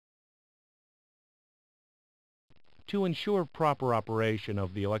To ensure proper operation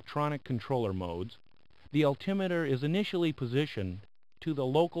of the electronic controller modes, the altimeter is initially positioned to the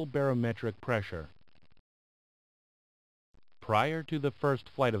local barometric pressure. Prior to the first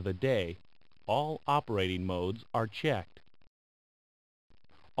flight of the day, all operating modes are checked.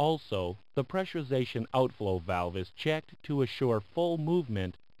 Also, the pressurization outflow valve is checked to assure full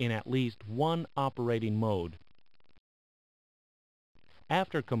movement in at least one operating mode.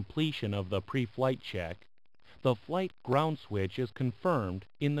 After completion of the pre-flight check, the flight ground switch is confirmed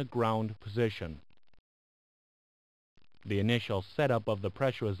in the ground position. The initial setup of the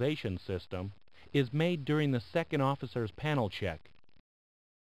pressurization system is made during the second officer's panel check.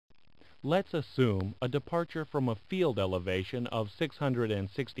 Let's assume a departure from a field elevation of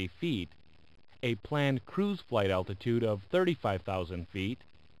 660 feet, a planned cruise flight altitude of 35,000 feet,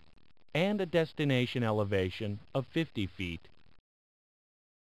 and a destination elevation of 50 feet.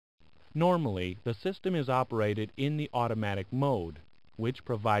 Normally, the system is operated in the automatic mode, which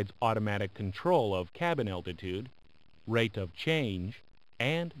provides automatic control of cabin altitude, rate of change,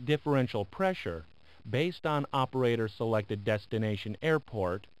 and differential pressure based on operator-selected destination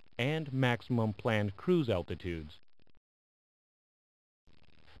airport and maximum planned cruise altitudes.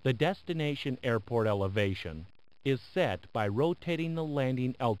 The destination airport elevation is set by rotating the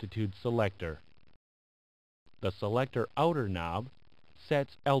landing altitude selector. The selector outer knob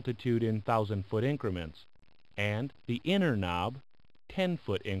sets altitude in 1,000-foot increments, and the inner knob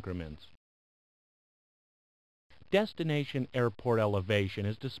 10-foot increments. Destination airport elevation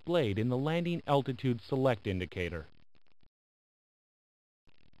is displayed in the landing altitude select indicator.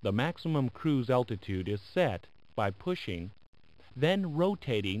 The maximum cruise altitude is set by pushing, then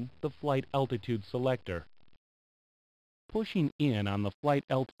rotating the flight altitude selector. Pushing in on the flight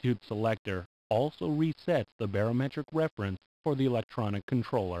altitude selector also resets the barometric reference for the electronic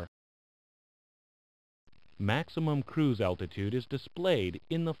controller. Maximum cruise altitude is displayed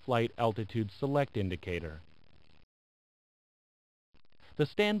in the flight altitude select indicator. The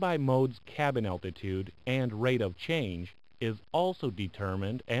standby mode's cabin altitude and rate of change is also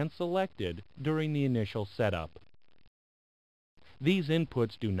determined and selected during the initial setup. These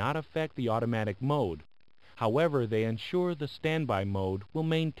inputs do not affect the automatic mode. However, they ensure the standby mode will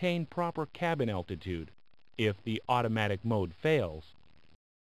maintain proper cabin altitude if the automatic mode fails.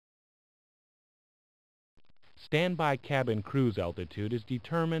 Standby cabin cruise altitude is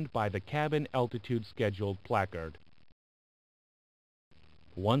determined by the cabin altitude scheduled placard.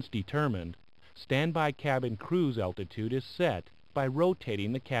 Once determined, standby cabin cruise altitude is set by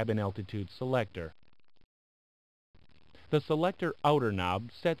rotating the cabin altitude selector. The selector outer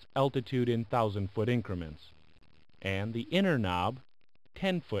knob sets altitude in 1,000-foot increments, and the inner knob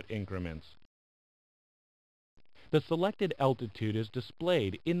 10-foot increments. The selected altitude is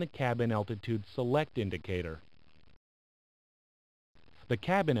displayed in the cabin altitude select indicator. The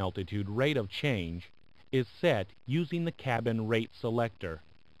cabin altitude rate of change is set using the cabin rate selector.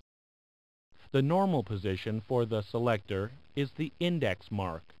 The normal position for the selector is the index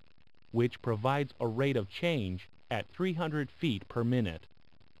mark, which provides a rate of change at 300 feet per minute.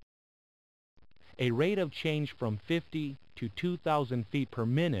 A rate of change from 50 to 2,000 feet per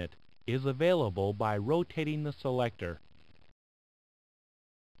minute is available by rotating the selector.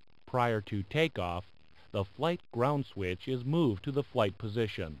 Prior to takeoff, the flight ground switch is moved to the flight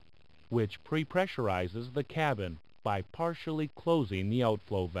position, which pre-pressurizes the cabin by partially closing the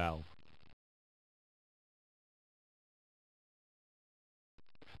outflow valve.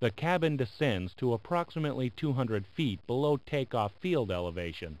 The cabin descends to approximately 200 feet below takeoff field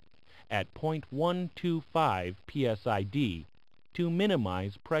elevation at 0.125 PSID to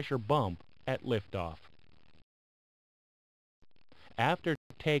minimize pressure bump at liftoff. After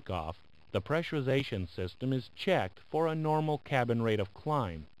takeoff, the pressurization system is checked for a normal cabin rate of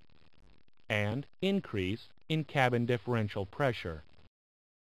climb and increase in cabin differential pressure.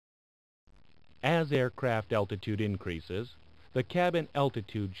 As aircraft altitude increases, the cabin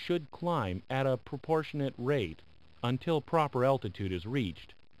altitude should climb at a proportionate rate until proper altitude is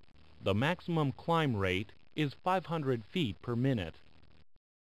reached. The maximum climb rate is 500 feet per minute.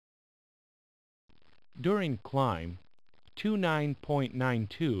 During climb,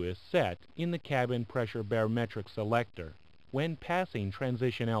 29.92 is set in the cabin pressure barometric selector when passing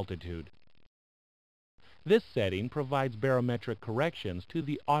transition altitude. This setting provides barometric corrections to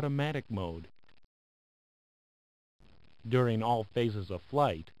the automatic mode. During all phases of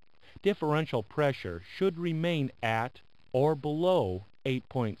flight, differential pressure should remain at or below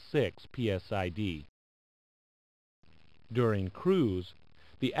 8.6 PSID. During cruise,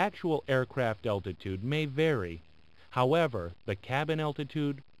 the actual aircraft altitude may vary. However, the cabin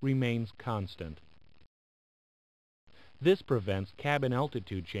altitude remains constant. This prevents cabin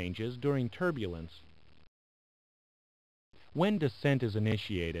altitude changes during turbulence. When descent is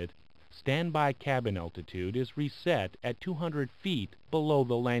initiated, standby cabin altitude is reset at 200 feet below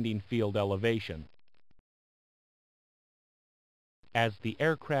the landing field elevation. As the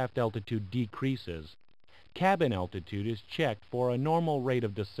aircraft altitude decreases, cabin altitude is checked for a normal rate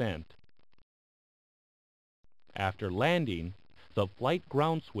of descent. After landing, the flight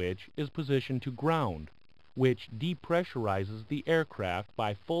ground switch is positioned to ground, which depressurizes the aircraft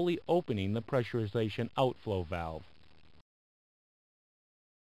by fully opening the pressurization outflow valve.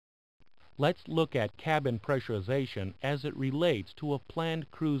 Let's look at cabin pressurization as it relates to a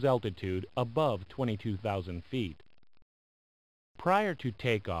planned cruise altitude above 22,000 feet. Prior to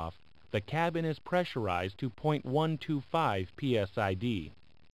takeoff, the cabin is pressurized to 0.125 PSID.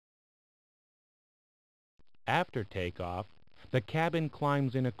 After takeoff, the cabin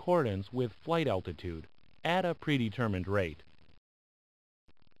climbs in accordance with flight altitude at a predetermined rate.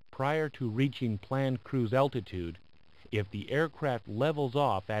 Prior to reaching planned cruise altitude, if the aircraft levels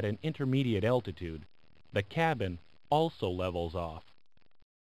off at an intermediate altitude, the cabin also levels off.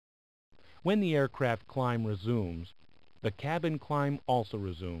 When the aircraft climb resumes, the cabin climb also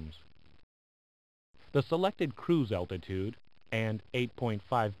resumes. The selected cruise altitude and 8.5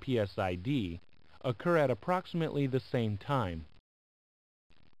 PSID occur at approximately the same time.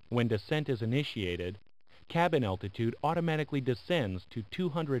 When descent is initiated, cabin altitude automatically descends to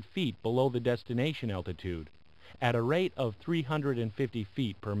 200 feet below the destination altitude at a rate of 350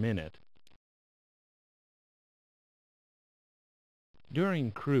 feet per minute.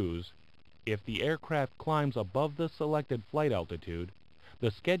 During cruise, if the aircraft climbs above the selected flight altitude,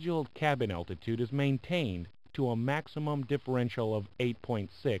 the scheduled cabin altitude is maintained to a maximum differential of 8.6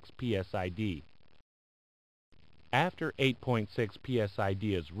 PSID. After 8.6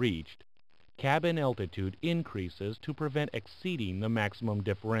 PSID is reached, cabin altitude increases to prevent exceeding the maximum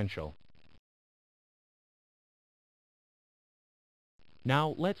differential.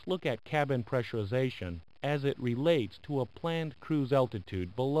 Now let's look at cabin pressurization as it relates to a planned cruise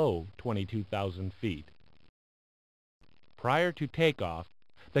altitude below 22,000 feet. Prior to takeoff,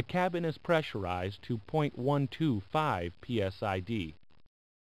 the cabin is pressurized to 0.125 PSID.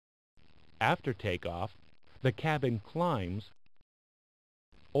 After takeoff, the cabin climbs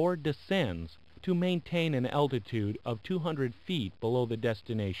or descends to maintain an altitude of 200 feet below the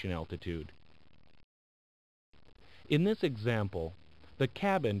destination altitude. In this example, the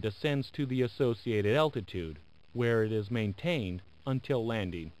cabin descends to the associated altitude, where it is maintained until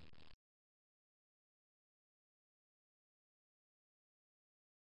landing.